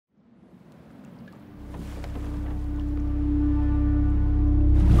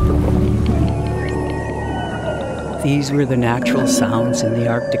These were the natural sounds in the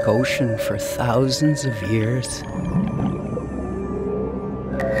Arctic Ocean for thousands of years.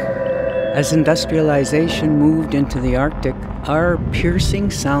 As industrialization moved into the Arctic, our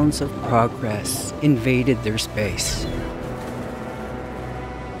piercing sounds of progress invaded their space.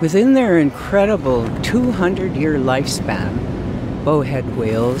 Within their incredible 200-year lifespan, bowhead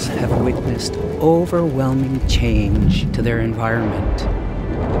whales have witnessed overwhelming change to their environment.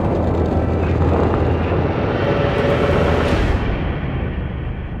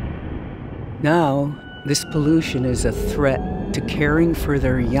 Now, this pollution is a threat to caring for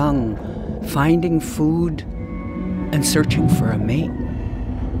their young, finding food, and searching for a mate.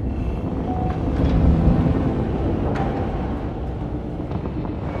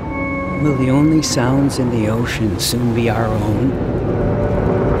 Will the only sounds in the ocean soon be our own?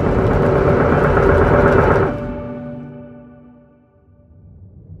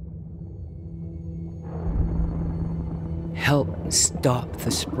 Help stop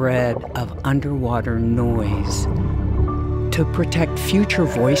the spread of underwater noise to protect future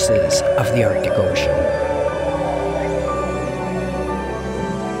voices of the Arctic Ocean.